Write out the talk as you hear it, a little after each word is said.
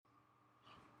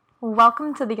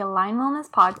Welcome to the Align Wellness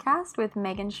Podcast with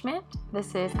Megan Schmidt.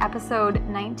 This is episode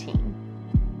 19.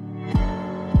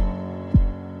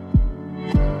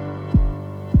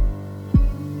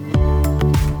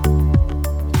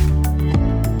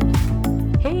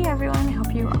 Hey everyone, I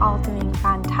hope you are all doing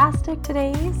fantastic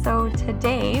today. So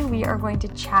today we are going to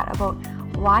chat about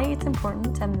why it's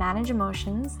important to manage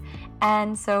emotions.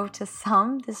 And so to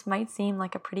some, this might seem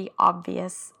like a pretty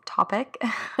obvious topic.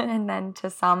 And then to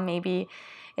some, maybe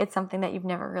it's something that you've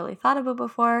never really thought about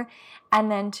before.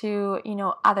 And then to,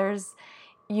 others,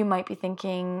 you might be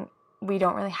thinking we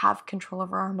don't really have control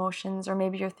over our emotions, or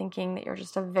maybe you're thinking that you're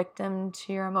just a victim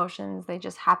to your emotions. They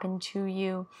just happen to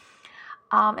you.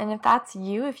 And if that's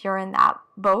you, if you're in that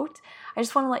boat, I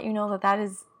just want to let you know that that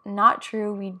is not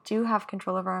true. We do have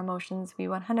control over our emotions. We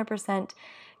 100%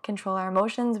 control our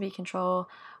emotions. We control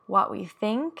what we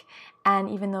think. And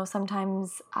even though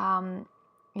sometimes, after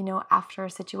a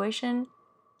situation,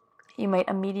 you might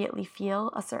immediately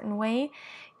feel a certain way,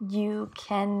 you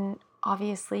can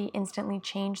obviously instantly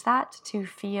change that to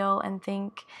feel and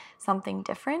think something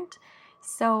different.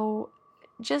 So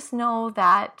just know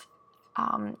that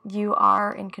you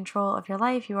are in control of your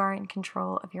life. You are in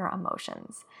control of your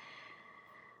emotions.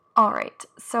 All right,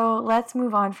 so let's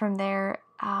move on from there.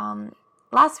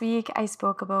 Last week, I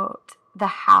spoke about the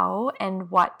how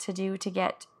and what to do to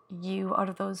get you out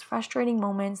of those frustrating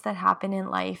moments that happen in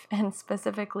life. And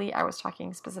specifically, I was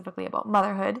talking specifically about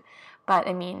motherhood, but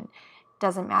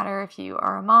doesn't matter if you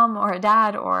are a mom or a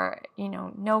dad or,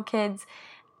 no kids,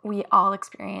 we all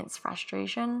experience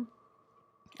frustration.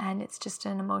 And it's just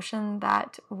an emotion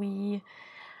that we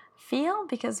feel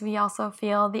because we also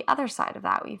feel the other side of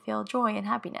that. We feel joy and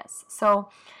happiness. So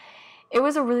it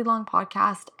was a really long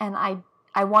podcast, and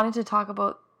I wanted to talk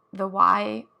about the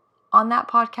why on that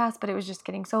podcast, but it was just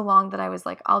getting so long that I was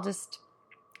like, I'll just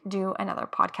do another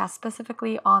podcast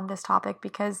specifically on this topic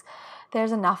because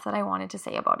there's enough that I wanted to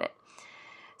say about it.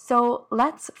 So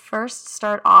let's first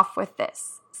start off with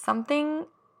this. Something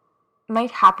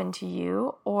might happen to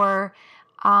you, or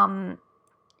you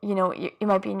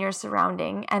might be in your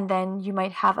surrounding, and then you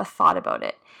might have a thought about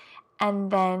it,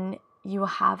 and then you will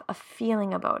have a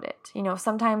feeling about it.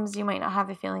 Sometimes you might not have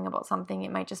a feeling about something.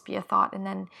 It might just be a thought, and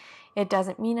then it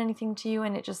doesn't mean anything to you,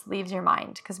 and it just leaves your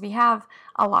mind, because we have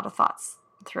a lot of thoughts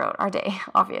throughout our day,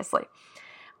 obviously.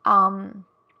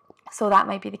 So that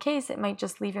might be the case. It might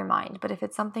just leave your mind. But if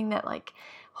it's something that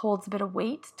holds a bit of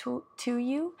weight to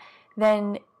you,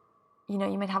 then you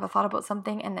might have a thought about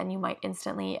something, and then you might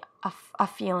instantly, a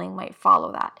feeling might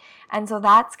follow that. And so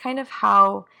that's kind of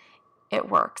how it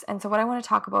works. And so what I want to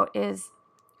talk about is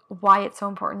why it's so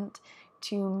important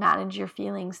to manage your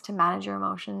feelings, to manage your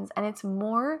emotions. And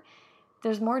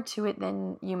there's more to it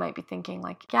than you might be thinking.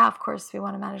 Yeah, of course we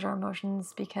want to manage our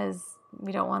emotions because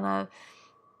we don't want to,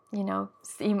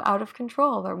 seem out of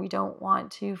control, or we don't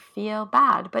want to feel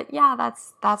bad. But yeah,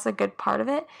 that's a good part of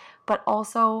it. But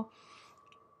also,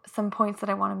 some points that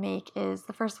I want to make is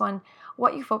the first one: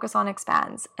 what you focus on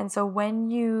expands. And so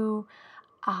when you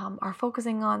are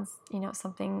focusing on,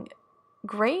 something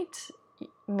great,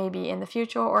 maybe in the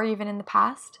future or even in the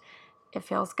past, it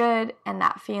feels good. And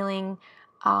that feeling,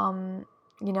 if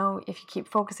you keep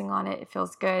focusing on it, it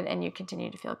feels good and you continue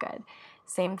to feel good.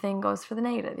 Same thing goes for the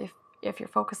negative. If you're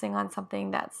focusing on something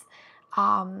that's,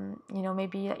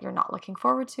 maybe that you're not looking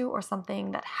forward to, or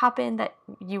something that happened that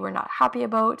you were not happy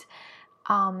about,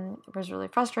 it was really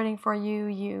frustrating for you,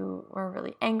 you were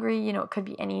really angry, it could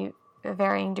be any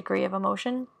varying degree of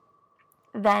emotion,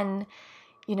 then,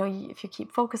 if you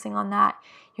keep focusing on that,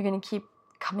 you're going to keep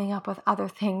coming up with other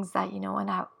things that,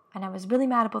 and I was really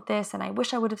mad about this, and I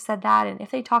wish I would have said that, and if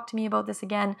they talk to me about this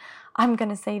again, I'm going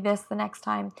to say this the next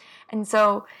time. And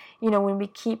so, when we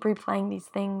keep replaying these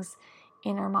things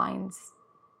in our minds,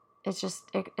 it's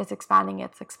expanding,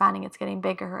 it's getting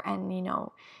bigger, and,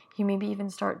 you maybe even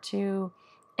start to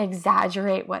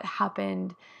exaggerate what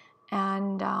happened.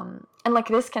 And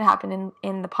this can happen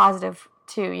in the positive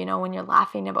too, when you're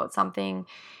laughing about something,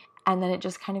 and then it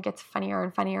just kind of gets funnier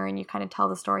and funnier, and you kind of tell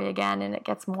the story again, and it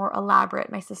gets more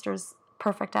elaborate. My sister's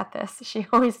perfect at this. She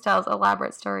always tells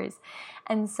elaborate stories.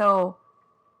 And so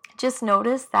just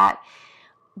notice that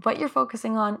what you're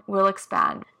focusing on will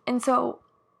expand. And so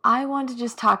I want to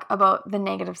just talk about the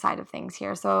negative side of things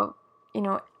here. So,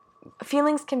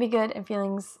 feelings can be good, and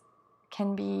feelings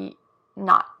can be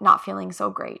not feeling so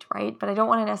great, right? But I don't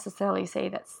want to necessarily say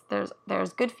that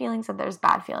there's good feelings and there's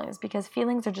bad feelings, because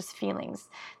feelings are just feelings.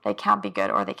 They can't be good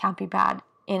or they can't be bad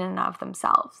in and of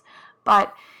themselves.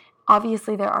 But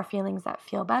obviously there are feelings that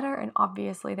feel better, and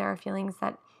obviously there are feelings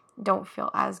that don't feel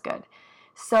as good.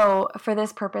 So for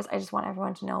this purpose, I just want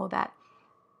everyone to know that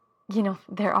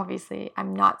there obviously,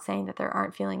 I'm not saying that there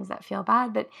aren't feelings that feel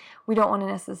bad, but we don't want to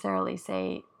necessarily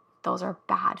say those are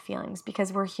bad feelings,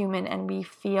 because we're human and we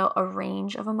feel a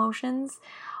range of emotions.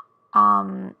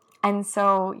 And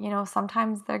so,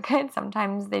 sometimes they're good,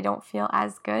 sometimes they don't feel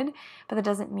as good, but that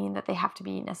doesn't mean that they have to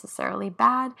be necessarily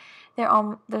bad.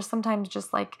 They're sometimes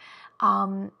just like,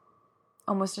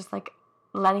 almost just like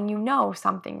letting you know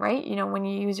something, right? When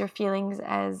you use your feelings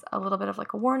as a little bit of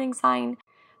like a warning sign.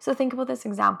 So think about this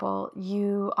example.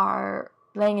 You are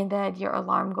laying in bed, your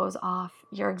alarm goes off,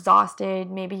 you're exhausted,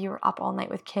 maybe you were up all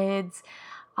night with kids.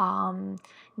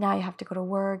 Now you have to go to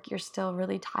work, you're still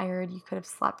really tired, you could have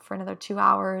slept for another 2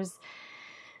 hours.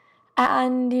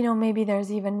 And, maybe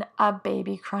there's even a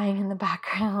baby crying in the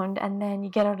background, and then you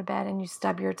get out of bed and you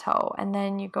stub your toe, and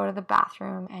then you go to the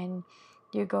bathroom and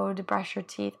you go to brush your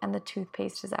teeth and the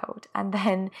toothpaste is out, and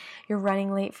then you're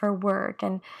running late for work,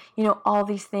 and, all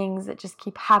these things that just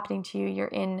keep happening to you. You're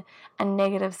in a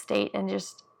negative state and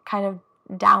just kind of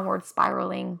downward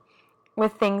spiraling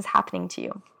with things happening to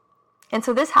you. And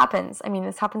so this happens.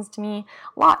 This happens to me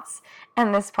lots.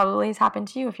 And this probably has happened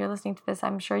to you. If you're listening to this,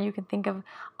 I'm sure you can think of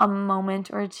a moment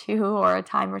or two or a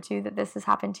time or two that this has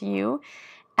happened to you.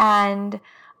 And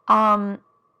I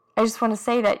just want to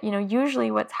say that,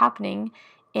 usually what's happening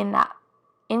in that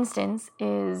instance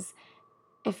is,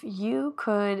 if you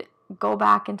could go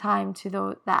back in time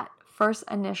to that first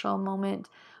initial moment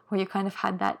where you kind of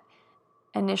had that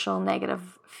initial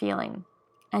negative feeling,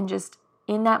 and just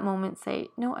in that moment say,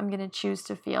 no, I'm going to choose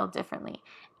to feel differently.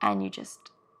 And you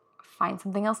just find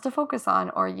something else to focus on,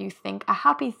 or you think a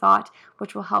happy thought,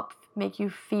 which will help make you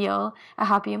feel a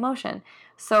happy emotion.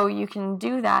 So you can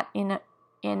do that in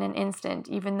an instant.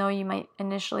 Even though you might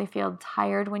initially feel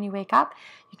tired when you wake up,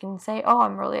 you can say, oh,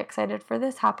 I'm really excited for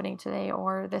this happening today,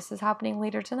 or this is happening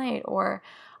later tonight, or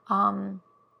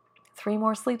 3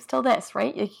 more sleeps till this,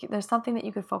 right? There's something that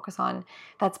you could focus on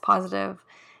that's positive,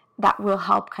 that will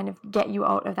help kind of get you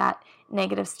out of that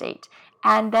negative state.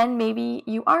 And then maybe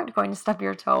you aren't going to stub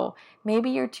your toe. Maybe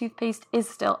your toothpaste is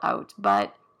still out,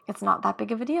 but it's not that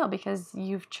big of a deal because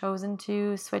you've chosen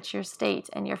to switch your state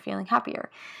and you're feeling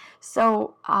happier.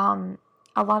 So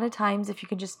a lot of times, if you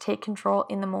can just take control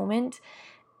in the moment,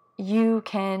 you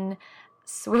can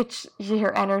switch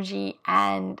your energy.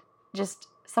 And just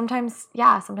sometimes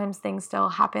things still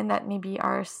happen that maybe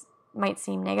might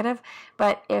seem negative,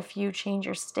 but if you change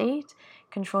your state,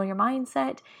 control your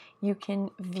mindset, you can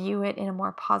view it in a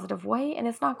more positive way, and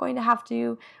it's not going to have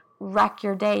to wreck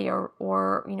your day or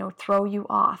throw you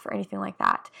off or anything like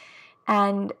that.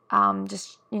 And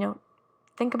just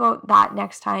think about that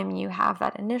next time you have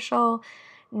that initial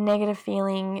negative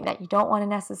feeling that you don't want to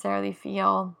necessarily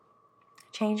feel.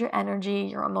 Change your energy,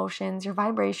 your emotions, your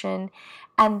vibration,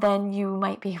 and then you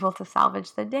might be able to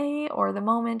salvage the day or the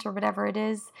moment or whatever it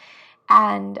is,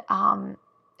 and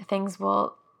things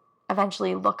will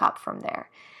eventually look up from there.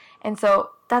 And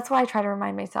so that's why I try to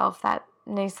remind myself that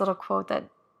nice little quote that,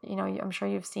 I'm sure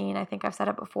you've seen, I think I've said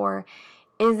it before: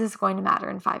 is this going to matter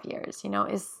in 5 years?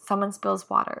 Is someone spills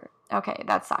water? Okay,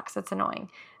 that sucks, it's annoying.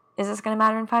 Is this going to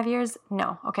matter in 5 years?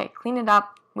 No. Okay, clean it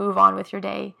up, move on with your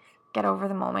day. Get over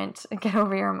the moment, get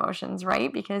over your emotions,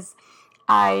 right? Because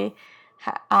I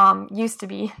used to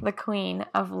be the queen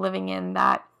of living in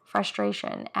that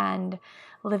frustration and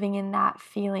living in that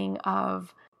feeling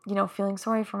of, feeling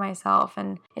sorry for myself.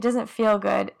 And it doesn't feel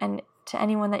good. And to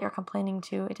anyone that you're complaining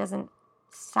to, it doesn't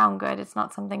sound good. It's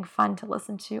not something fun to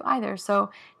listen to either.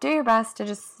 So do your best to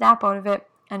just snap out of it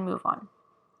and move on.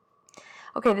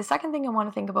 Okay, the second thing I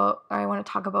want to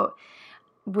talk about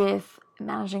with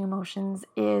managing emotions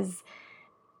is,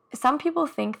 some people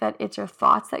think that it's your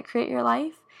thoughts that create your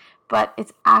life, but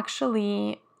it's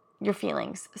actually your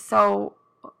feelings. So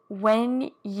when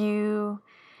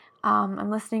I'm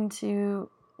listening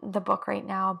to the book right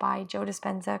now by Joe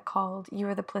Dispenza called You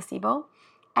Are the Placebo,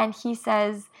 and he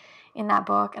says in that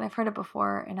book, and I've heard it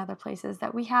before in other places,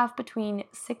 that we have between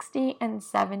 60 and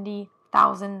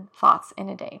 70,000 thoughts in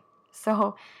a day.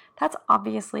 So that's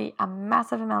obviously a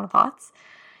massive amount of thoughts.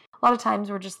 A lot of times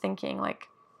we're just thinking like,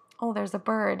 oh, there's a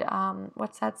bird.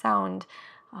 What's that sound?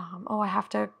 Oh, I have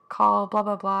to call blah,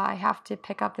 blah, blah. I have to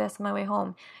pick up this on my way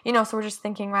home. So we're just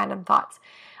thinking random thoughts.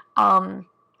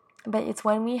 But it's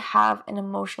when we have an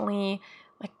emotionally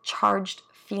charged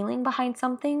feeling behind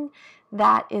something,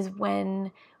 that is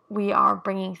when we are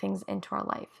bringing things into our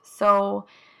life. So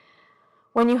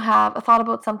when you have a thought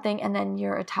about something and then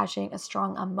you're attaching a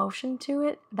strong emotion to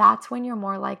it, that's when you're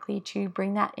more likely to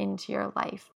bring that into your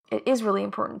life. It is really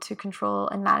important to control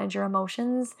and manage your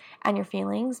emotions and your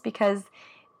feelings, because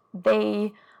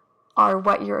they are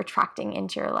what you're attracting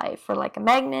into your life. We're like a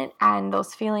magnet, and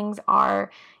those feelings are,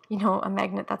 a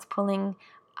magnet that's pulling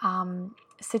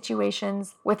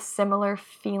situations with similar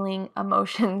feeling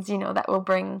emotions, that will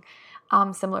bring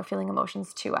similar feeling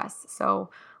emotions to us. So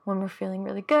when we're feeling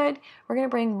really good, we're going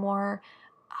to bring more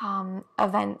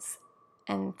events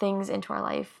and things into our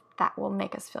life that will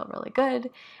make us feel really good.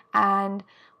 And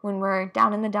when we're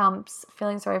down in the dumps,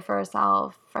 feeling sorry for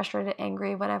ourselves, frustrated,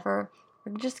 angry, whatever,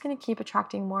 we're just going to keep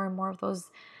attracting more and more of those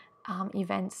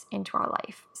events into our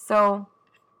life. So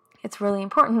it's really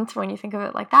important, when you think of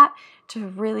it like that, to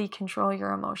really control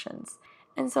your emotions.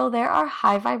 And so there are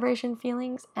high vibration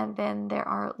feelings, and then there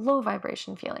are low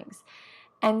vibration feelings.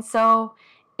 And so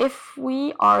if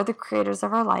we are the creators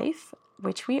of our life,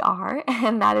 which we are,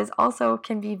 and that is also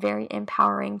can be very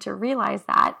empowering to realize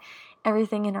that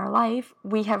everything in our life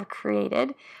we have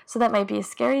created. So that might be a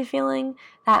scary feeling,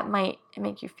 that might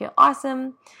make you feel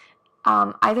awesome.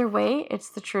 Either way, it's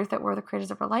the truth that we're the creators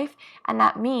of our life, and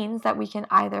that means that we can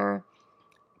either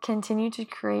continue to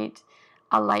create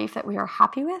a life that we are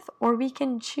happy with, or we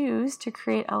can choose to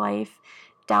create a life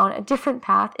down a different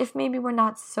path if maybe we're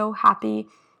not so happy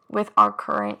with our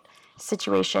current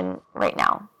situation right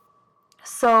now.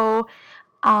 So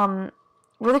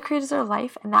we're the creators of our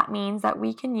life, and that means that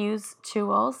we can use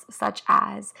tools such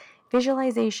as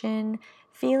visualization,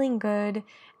 feeling good,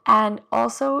 and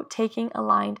also taking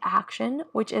aligned action,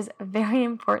 which is a very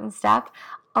important step.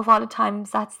 A lot of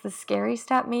times that's the scary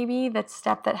step, maybe, that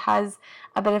step that has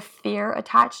a bit of fear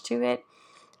attached to it,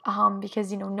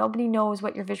 because, nobody knows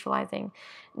what you're visualizing.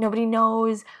 Nobody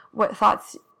knows what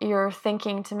thoughts you're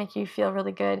thinking to make you feel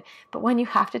really good. But when you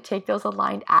have to take those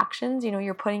aligned actions,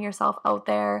 you're putting yourself out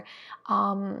there.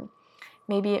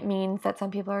 Maybe it means that some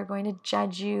people are going to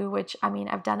judge you, which,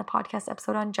 I've done a podcast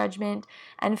episode on judgment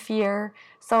and fear.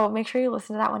 So make sure you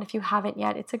listen to that one if you haven't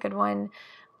yet. It's a good one.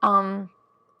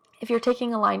 If you're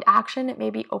taking aligned action, it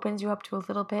maybe opens you up to a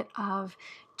little bit of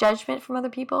judgment from other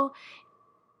people.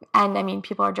 And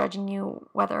people are judging you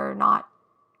whether or not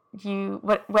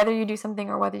whether you do something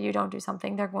or whether you don't do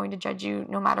something. They're going to judge you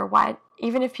no matter what.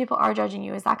 Even if people are judging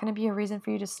you, is that going to be a reason for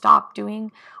you to stop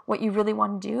doing what you really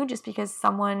want to do just because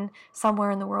someone somewhere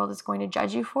in the world is going to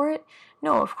judge you for it?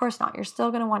 No, of course not. You're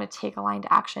still going to want to take aligned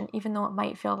action, even though it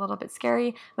might feel a little bit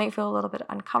scary, might feel a little bit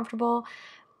uncomfortable.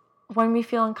 When we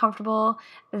feel uncomfortable,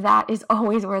 that is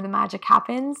always where the magic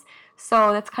happens.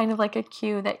 So that's kind of like a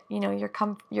cue that,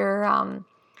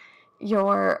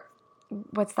 your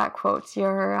what's that quote?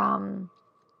 Your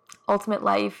ultimate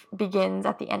life begins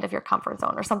at the end of your comfort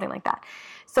zone, or something like that.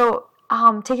 So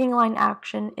taking aligned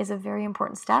action is a very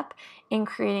important step in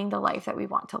creating the life that we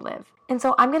want to live. And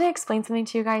so I'm going to explain something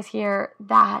to you guys here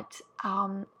that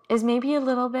is maybe a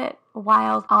little bit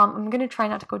wild. I'm going to try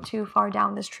not to go too far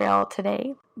down this trail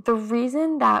today. The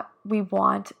reason that we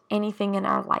want anything in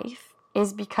our life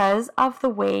is because of the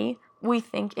way we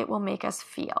think it will make us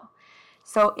feel.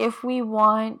 So if we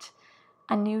want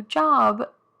a new job,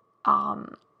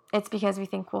 it's because we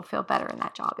think we'll feel better in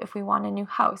that job. If we want a new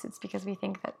house, it's because we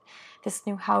think that this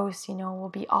new house, will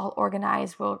be all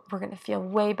organized. We're going to feel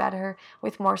way better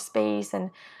with more space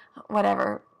and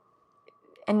whatever.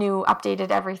 A new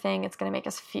updated everything. It's going to make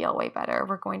us feel way better.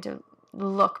 We're going to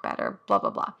look better, blah,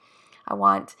 blah, blah. I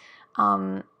want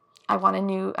not a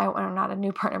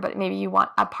new partner, but maybe you want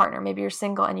a partner. Maybe you're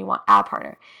single and you want a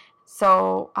partner.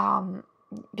 So,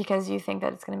 because you think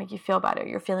that it's going to make you feel better.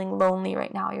 You're feeling lonely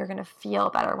right now. You're going to feel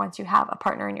better once you have a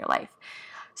partner in your life.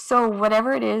 So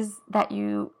whatever it is that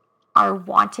you are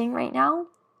wanting right now,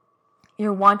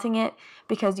 you're wanting it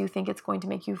because you think it's going to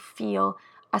make you feel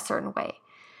a certain way.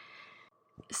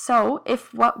 So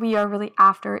if what we are really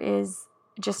after is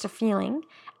just a feeling,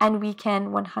 and we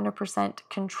can 100%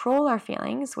 control our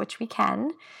feelings, which we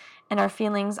can, and our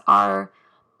feelings are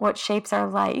what shapes our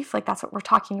life, like that's what we're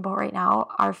talking about right now.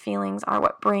 Our feelings are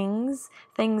what brings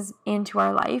things into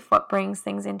our life, what brings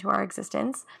things into our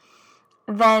existence.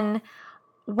 Then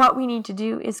what we need to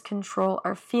do is control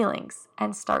our feelings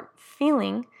and start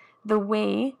feeling the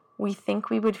way we think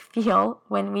we would feel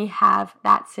when we have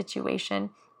that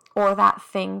situation or that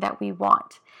thing that we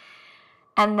want.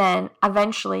 And then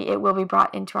eventually it will be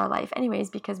brought into our life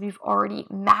anyways, because we've already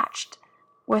matched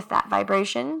with that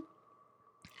vibration,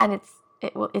 and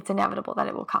it's inevitable that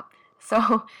it will come.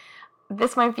 So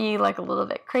this might be like a little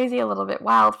bit crazy, a little bit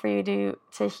wild for you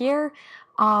to hear.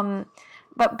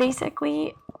 But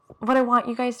basically what I want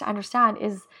you guys to understand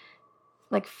is,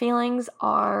 like, feelings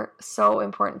are so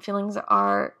important. Feelings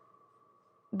are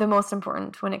the most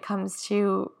important when it comes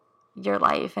to your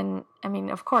life. And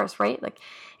of course, right? Like,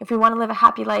 if we want to live a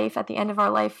happy life at the end of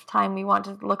our lifetime, we want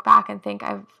to look back and think,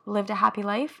 I've lived a happy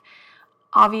life.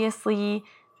 Obviously,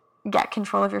 get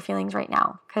control of your feelings right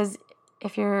now, because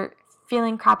if you're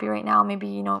feeling crappy right now.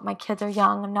 Maybe, my kids are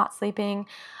young, I'm not sleeping,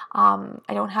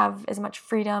 I don't have as much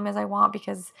freedom as I want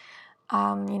because,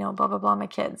 blah, blah, blah, my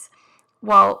kids.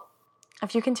 Well,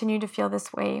 if you continue to feel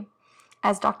this way,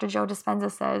 as Dr. Joe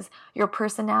Dispenza says, your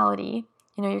personality,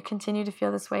 you continue to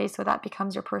feel this way, so that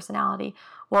becomes your personality.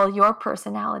 Well, your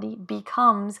personality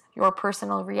becomes your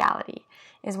personal reality,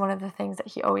 is one of the things that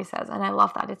he always says. And I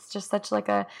love that. It's just such like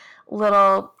a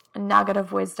little nugget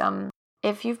of wisdom.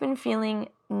 If you've been feeling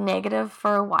negative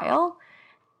for a while,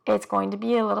 it's going to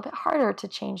be a little bit harder to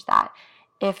change that.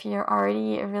 If you're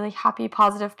already a really happy,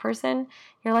 positive person,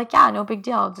 you're like, yeah, no big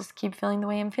deal. I'll just keep feeling the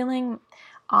way I'm feeling,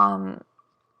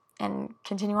 and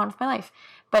continue on with my life.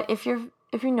 But if you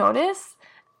notice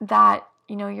that,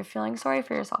 you're feeling sorry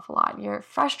for yourself a lot, you're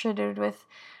frustrated with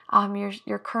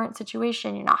your current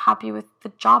situation, you're not happy with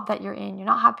the job that you're in, you're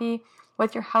not happy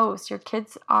with your house, your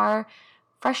kids are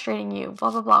frustrating you, blah,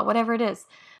 blah, blah, whatever it is.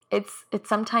 It's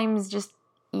sometimes just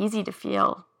easy to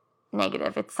feel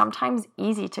negative. It's sometimes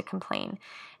easy to complain.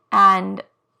 And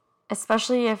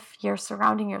especially if you're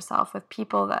surrounding yourself with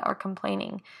people that are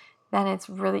complaining, then it's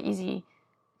really easy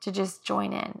to just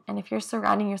join in. And if you're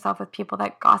surrounding yourself with people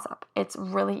that gossip, it's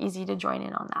really easy to join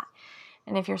in on that.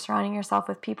 And if you're surrounding yourself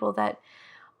with people that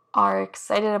are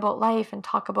excited about life and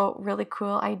talk about really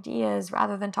cool ideas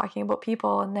rather than talking about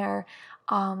people and their,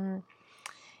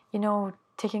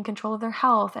 taking control of their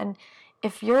health. And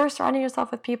if you're surrounding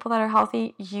yourself with people that are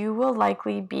healthy, you will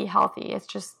likely be healthy. It's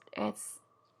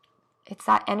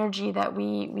that energy that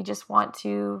we just want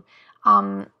to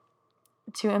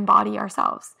embody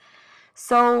ourselves.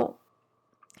 So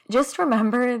just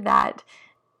remember that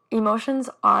emotions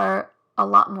are a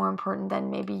lot more important than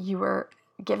maybe you were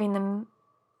giving them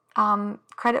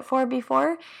credit for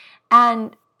before.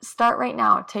 And start right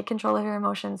now. Take control of your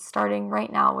emotions starting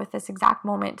right now with this exact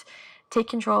moment. Take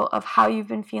control of how you've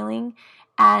been feeling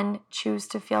and choose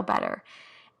to feel better.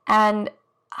 And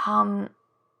I'm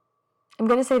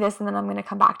going to say this and then I'm going to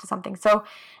come back to something. So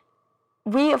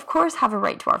we, of course, have a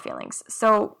right to our feelings.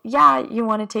 So, yeah, you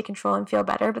want to take control and feel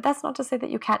better, but that's not to say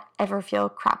that you can't ever feel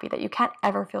crappy, that you can't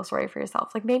ever feel sorry for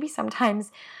yourself. Like maybe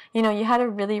sometimes, you had a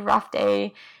really rough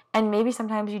day, and maybe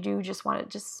sometimes you do just want to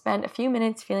just spend a few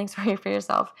minutes feeling sorry for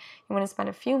yourself. You want to spend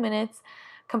a few minutes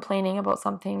complaining about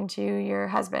something to your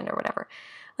husband or whatever.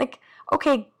 Like,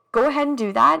 okay, go ahead and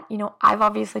do that. I've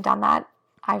obviously done that.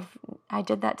 I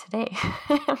did that today.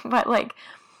 But like,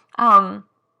 a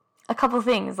couple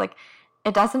things, like,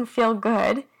 it doesn't feel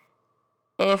good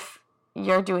if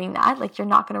you're doing that. Like, you're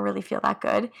not going to really feel that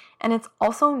good. And it's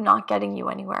also not getting you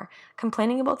anywhere.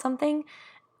 Complaining about something,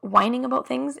 whining about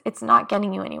things, it's not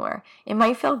getting you anywhere. It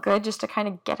might feel good just to kind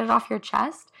of get it off your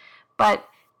chest, but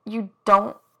you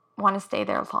don't want to stay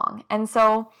there long. And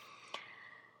so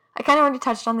I kind of already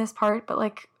touched on this part, but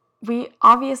like,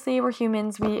 we're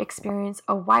humans. We experience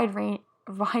a wide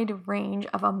range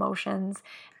of emotions,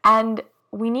 and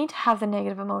we need to have the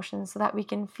negative emotions so that we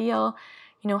can feel,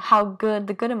 how good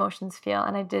the good emotions feel.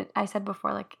 And I said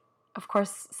before, like, of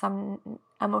course, some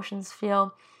emotions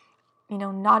feel,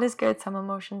 not as good. Some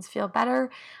emotions feel better,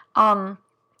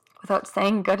 without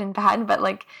saying good and bad. But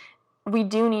like, we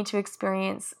do need to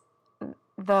experience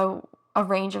a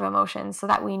range of emotions so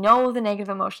that we know the negative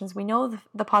emotions, we know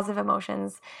the positive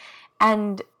emotions,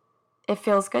 and it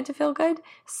feels good to feel good.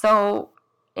 So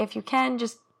if you can,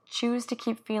 just choose to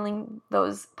keep feeling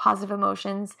those positive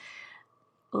emotions.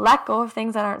 Let go of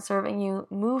things that aren't serving you.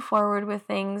 Move forward with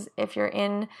things. If you're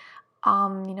in,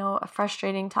 a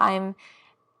frustrating time,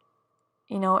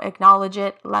 acknowledge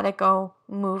it, let it go,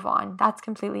 move on. That's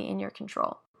completely in your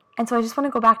control. And so I just want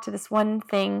to go back to this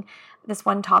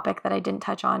one topic that I didn't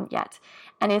touch on yet.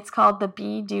 And it's called the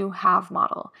be, do, have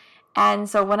model. And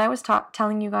so when I was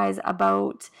telling you guys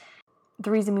about the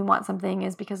reason we want something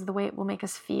is because of the way it will make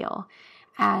us feel.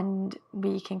 And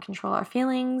we can control our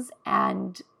feelings.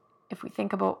 And if we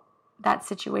think about that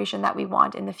situation that we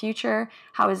want in the future,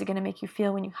 how is it going to make you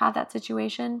feel when you have that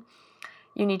situation?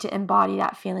 You need to embody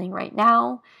that feeling right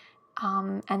now.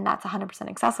 And that's 100%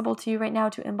 accessible to you right now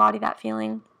to embody that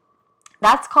feeling.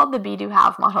 That's called the be, do,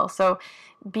 have model. So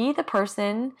be the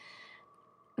person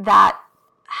that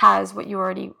has what you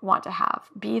already want to have.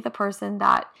 Be the person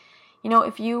that,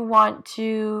 if you want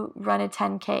to run a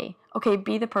 10K, okay,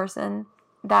 be the person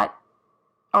that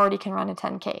already can run a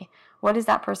 10K. What is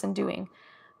that person doing?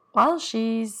 Well,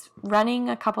 she's running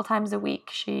a couple times a week.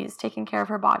 She's taking care of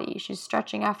her body. She's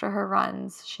stretching after her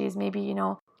runs. She's maybe,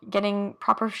 getting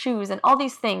proper shoes and all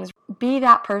these things. Be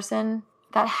that person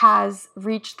that has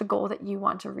reached the goal that you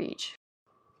want to reach.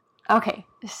 Okay,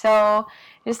 so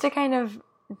just to kind of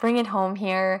bring it home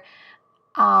here,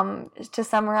 To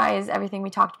summarize everything we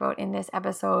talked about in this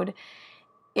episode,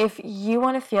 if you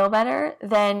want to feel better,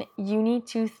 then you need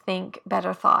to think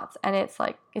better thoughts. And it's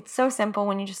so simple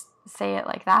when you just say it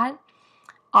like that.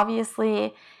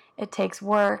 Obviously, it takes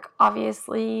work.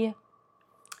 Obviously,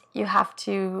 you have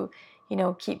to,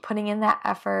 keep putting in that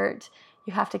effort.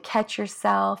 You have to catch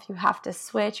yourself. You have to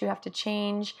switch. You have to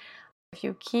change. If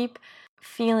you keep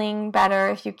feeling better,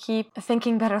 if you keep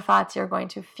thinking better thoughts, you're going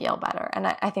to feel better. And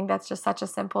I think that's just such a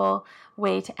simple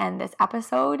way to end this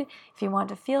episode. If you want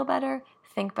to feel better,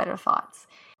 think better thoughts.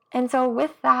 And so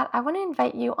with that, I want to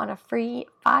invite you on a free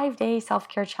 5-day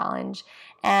self-care challenge.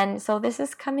 And so this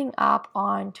is coming up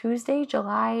on Tuesday,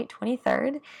 July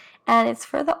 23rd. And it's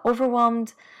for the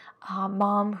overwhelmed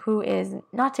mom who is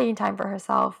not taking time for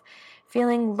herself,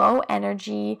 feeling low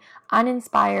energy,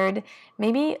 uninspired,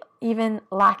 maybe even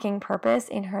lacking purpose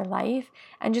in her life,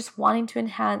 and just wanting to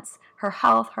enhance her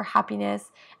health, her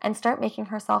happiness, and start making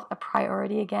herself a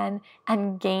priority again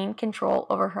and gain control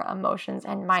over her emotions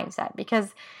and mindset.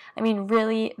 Because,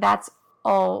 really, that's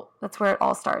where it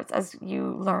all starts, as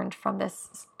you learned from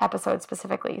this episode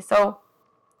specifically. So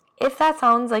if that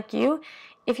sounds like you,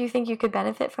 if you think you could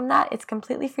benefit from that, it's a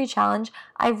completely free challenge.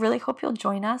 I really hope you'll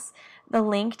join us. The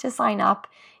link to sign up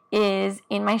is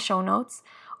in my show notes,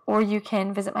 or you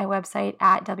can visit my website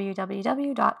at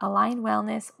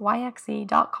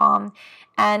www.alignwellnessyxe.com,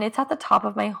 and it's at the top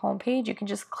of my homepage. You can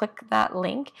just click that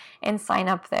link and sign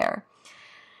up there.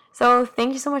 So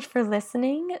thank you so much for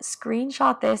listening.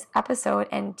 Screenshot this episode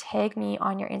and tag me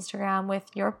on your Instagram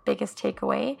with your biggest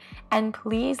takeaway. And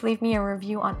please leave me a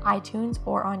review on iTunes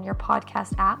or on your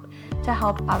podcast app to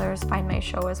help others find my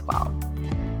show as well.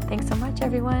 Thanks so much,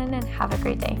 everyone, and have a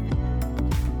great day.